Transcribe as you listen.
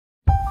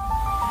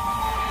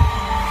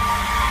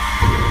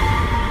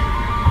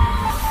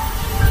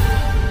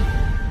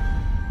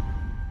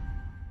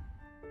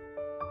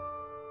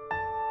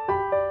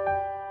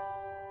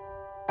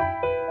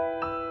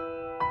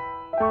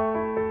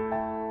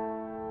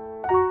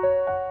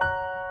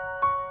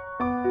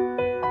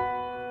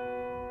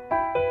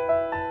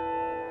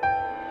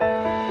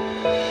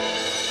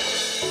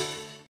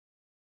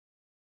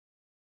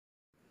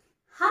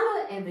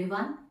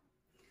everyone.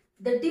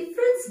 The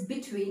difference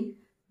between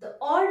the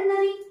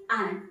ordinary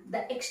and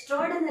the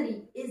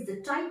extraordinary is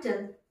the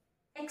title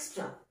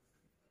extra.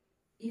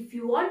 If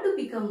you want to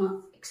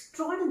become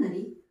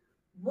extraordinary,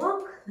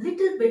 work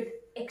little bit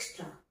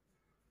extra.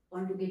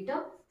 Want to get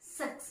a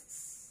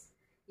success.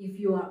 If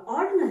you are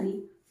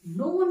ordinary,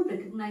 no one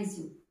recognize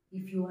you.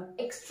 If you are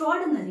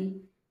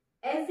extraordinary,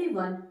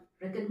 everyone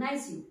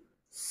recognize you.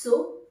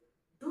 So,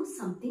 do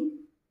something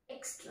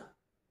extra.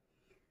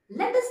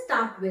 Let us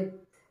start with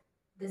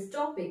this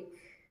topic,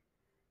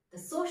 the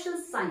social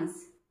science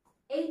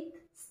 8th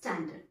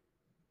standard.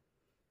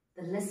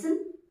 The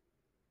lesson,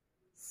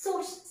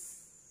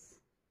 sources.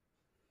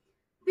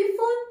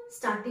 Before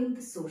starting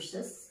the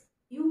sources,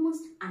 you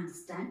must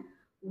understand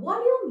what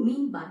you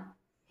mean by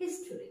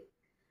history.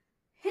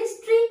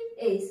 History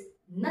is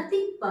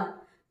nothing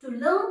but to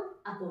learn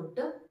about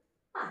the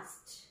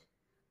past.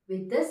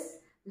 With this,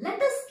 let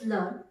us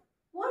learn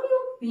what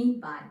you mean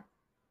by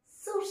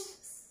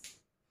sources.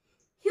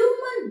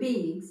 Human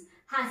beings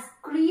has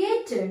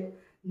created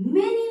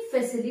many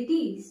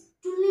facilities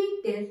to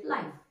lead their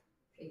life.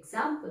 For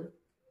example,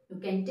 you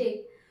can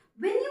take,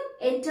 when you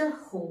enter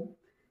home,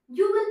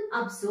 you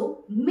will observe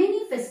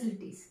many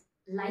facilities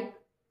like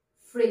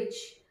fridge,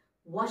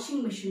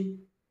 washing machine,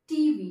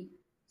 TV,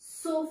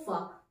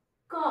 sofa,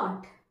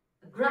 cot,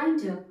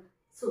 grinder.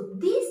 So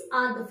these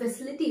are the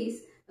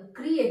facilities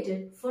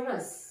created for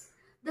us.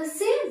 The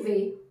same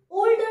way,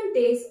 olden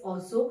days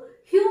also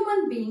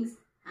human beings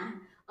had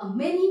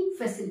many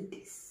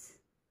facilities.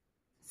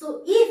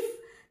 So if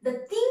the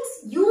things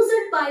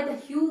used by the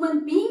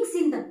human beings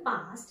in the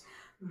past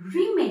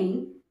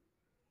remain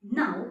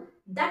now,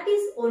 that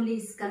is only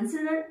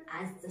considered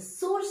as the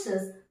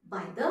sources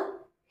by the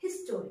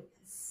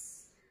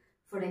historians.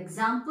 For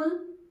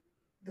example,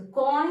 the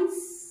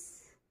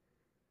coins,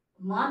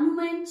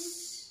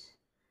 monuments,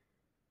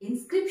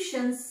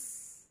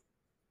 inscriptions,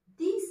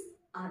 these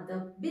are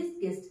the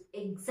biggest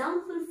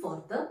example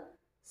for the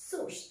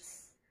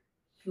sources.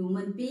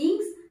 Human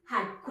beings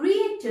had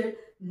created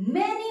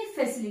many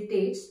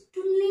facilities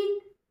to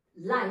lead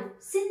life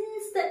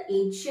since the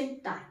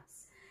ancient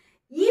times.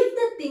 If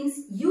the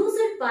things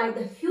used by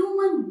the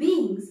human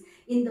beings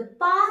in the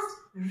past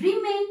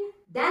remain,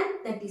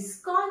 then that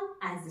is called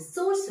as the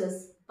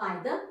sources by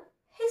the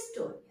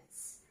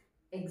historians.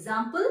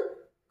 Example,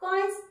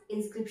 coins,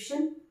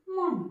 inscription,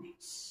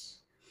 monuments.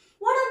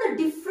 What are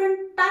the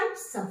different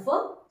types of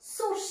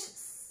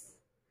sources?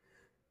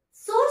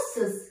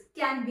 Sources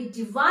can be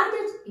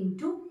divided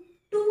into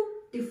two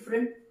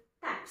different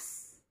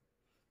types.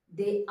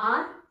 They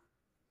are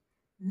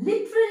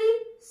literary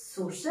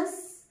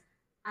sources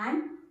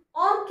and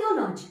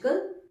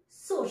archaeological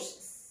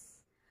sources.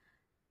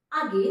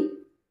 Again,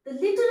 the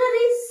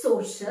literary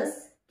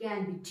sources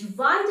can be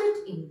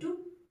divided into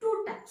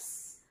two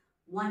types.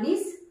 One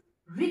is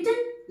written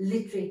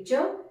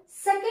literature,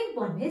 second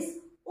one is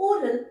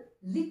oral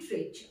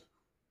literature.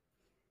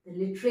 The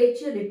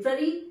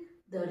literary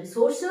the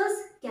resources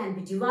can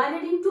be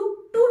divided into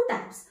two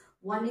types.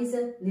 One is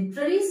a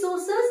literary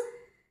sources,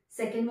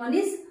 second one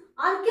is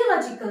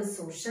archaeological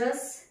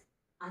sources.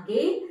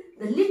 Again,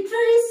 the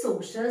literary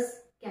sources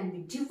can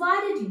be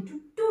divided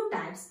into two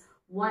types.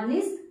 One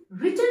is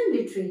written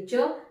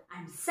literature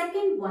and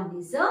second one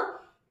is a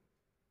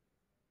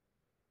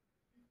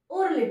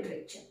oral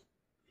literature.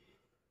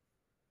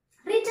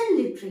 Written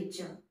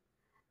literature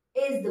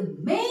is the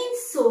main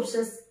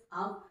sources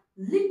of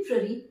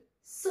literary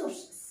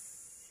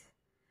sources.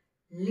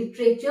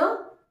 Literature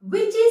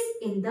which is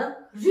in the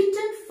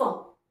written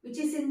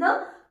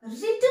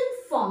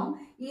form,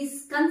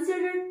 is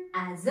considered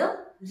as a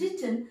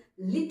written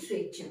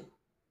literature.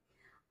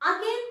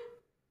 Again,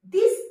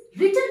 this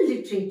written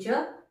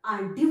literature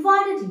are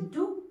divided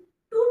into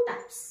two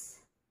types.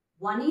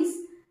 One is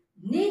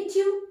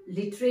native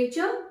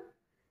literature,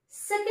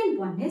 second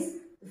one is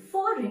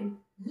foreign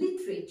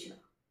literature.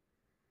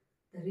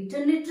 The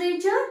written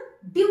literature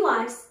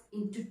divides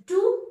into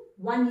two.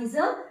 One is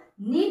a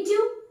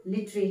native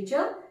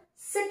literature,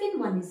 second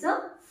one is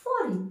a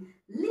foreign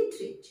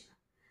literature.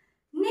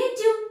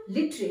 Native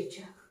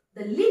literature,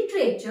 the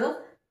literature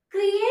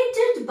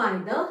created by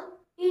the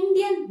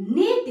Indian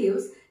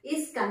natives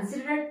is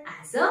considered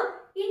as a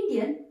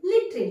Indian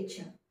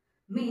literature.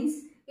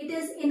 Means it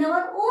is in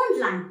our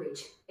own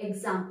language.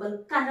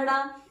 Example,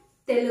 Kannada,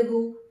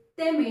 Telugu,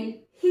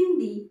 Tamil,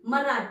 Hindi,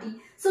 Marathi.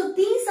 So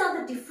these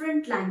are the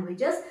different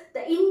languages.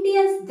 The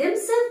Indians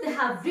themselves, they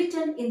have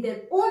written in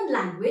their own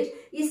language,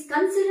 is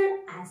considered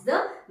as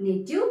the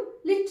native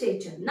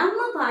literature.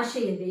 ನಮ್ಮ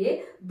ಭಾಷೆಯಲ್ಲಿಯೇ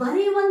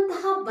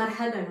ಬರೆಯುವಂತಹ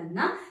ಬರಹಗಳನ್ನ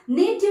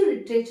native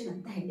literature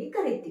ಅಂತ ಹೇಳಿ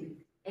ಕರೀತೀವಿ.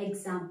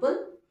 Example,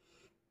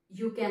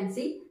 you can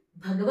see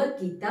Bhagavad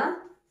Gita,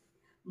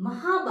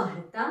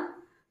 Mahabharata,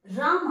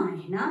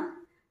 Ramayana,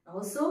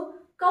 also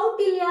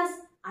Kautilya's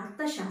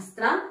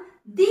Arthashastra.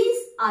 These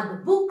are the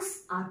books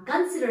are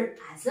considered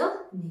as a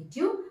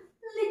native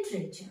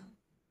literature.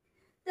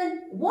 Then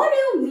what do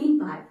you mean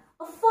by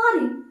a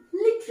foreign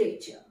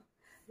literature?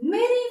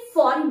 Many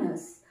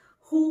foreigners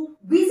who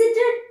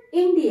visited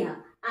India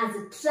as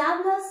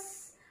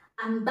travelers,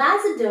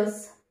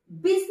 ambassadors,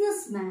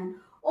 businessmen,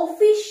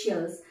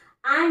 officials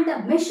and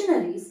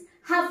missionaries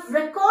have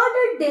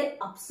recorded their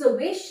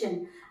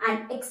observation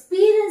and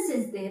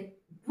experiences in their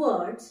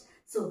words.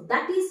 So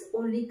that is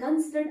only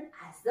considered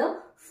as the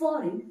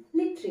foreign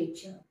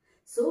literature.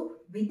 So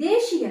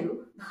ವಿದೇಶಿಯರು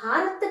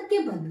ಭಾರತಕ್ಕೆ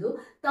ಬಂದು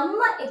ತಮ್ಮ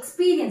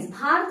experience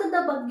ಭಾರತದ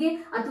ಬಗ್ಗೆ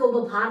ಅಥವಾ ಒಬ್ಬ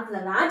ಭಾರತದ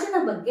ರಾಜನ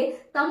ಬಗ್ಗೆ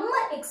ತಮ್ಮ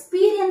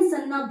ಎಕ್ಸ್ಪೀರಿಯನ್ಸ್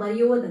ಅನ್ನ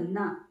ಬರೆಯೋದನ್ನ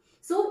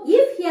so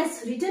if he has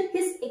written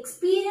his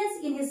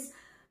experience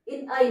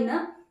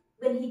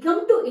when he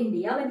come to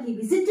India, when he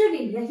visited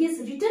India, he has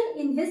written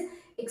in his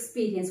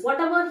experience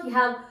whatever he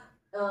have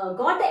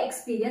got the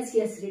experience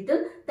he has written,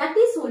 that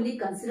is only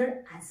considered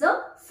as a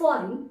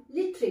foreign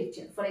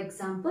literature. For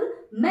example,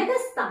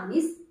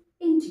 Megasthenes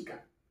Indica.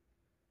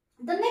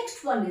 The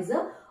next one is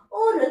a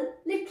oral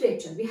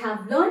literature. We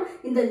have learned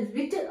in the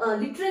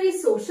literary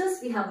sources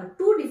we have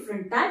two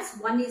different types.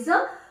 One is a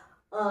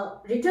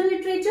written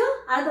literature,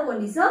 other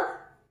one is a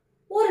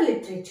oral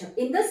literature.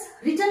 In this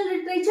written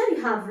literature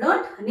you have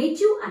learned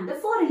native and the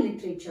foreign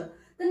literature.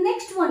 The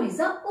next one is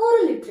a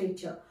oral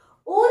literature.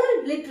 Oral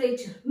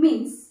literature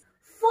means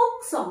folk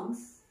songs,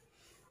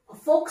 a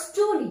folk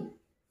story,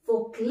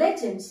 folk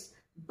legends,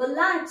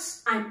 ballads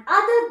and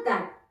other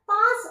that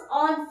pass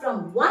on from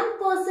one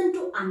person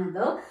to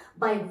another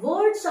by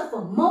words of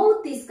a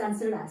mouth is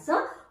considered as a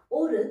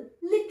oral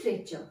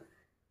literature.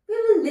 We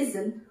will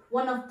listen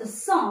one of the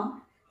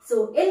song. So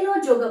Ello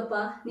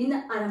Jogappa Ninna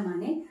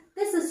Aramane.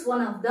 This is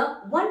one of the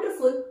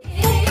wonderful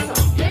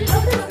songs.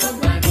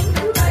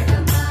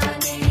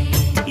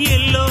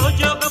 Ello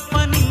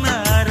Jogappa Ninna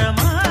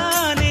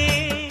Aramane.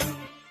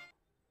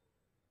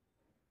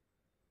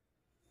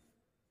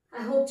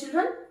 I hope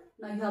children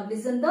now you have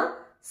listened the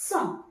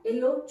song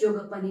Ello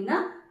Jogappa Ninna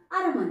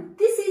Aramane.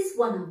 This is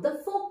one of the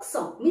folk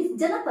song, means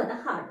Janapada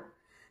Hard.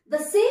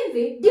 The same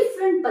way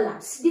different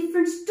ballads,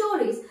 different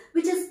stories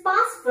which is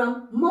passed from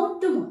mouth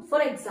to mouth.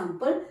 For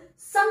example,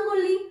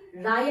 Sangolli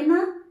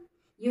Rayana,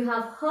 you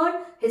have heard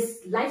his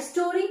life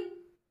story.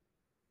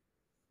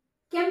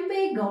 Kempe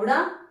Gowda,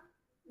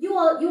 you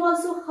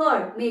also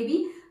heard maybe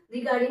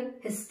regarding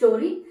his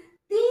story.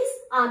 These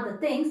are the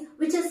things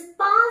which is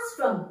passed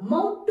from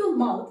mouth to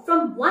mouth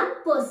from one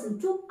person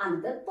to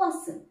another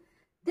person.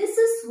 This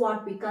is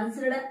what we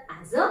consider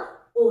as a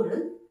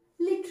oral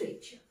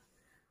literature.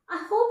 I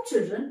hope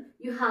children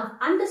you have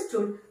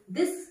understood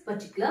this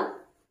particular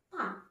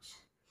part.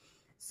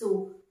 So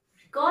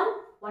recall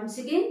once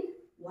again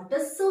what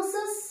are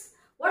sources,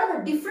 what are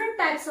the different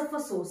types of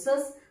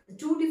sources, the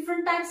two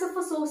different types of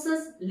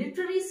sources,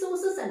 literary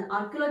sources and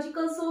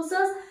archaeological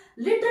sources.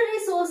 Literary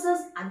sources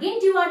again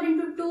divided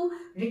into two,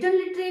 written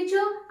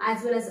literature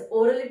as well as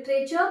oral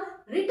literature.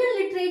 Written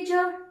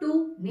literature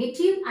to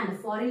native and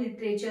foreign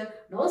literature,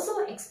 and also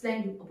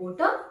explained about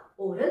the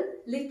oral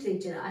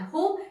literature. I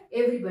hope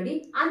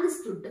everybody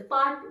understood the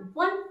part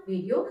 1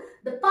 video.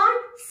 The part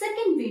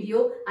 2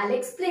 video, I'll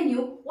explain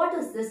you what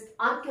is this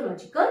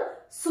archaeological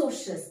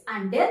sources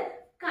and their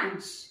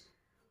kinds.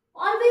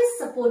 Always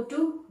support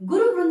to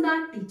Guru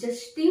Vrunda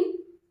Teachers Team.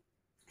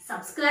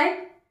 Subscribe,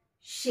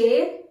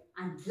 share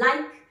and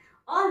like.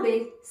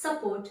 Always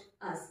support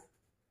us.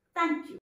 Thank you.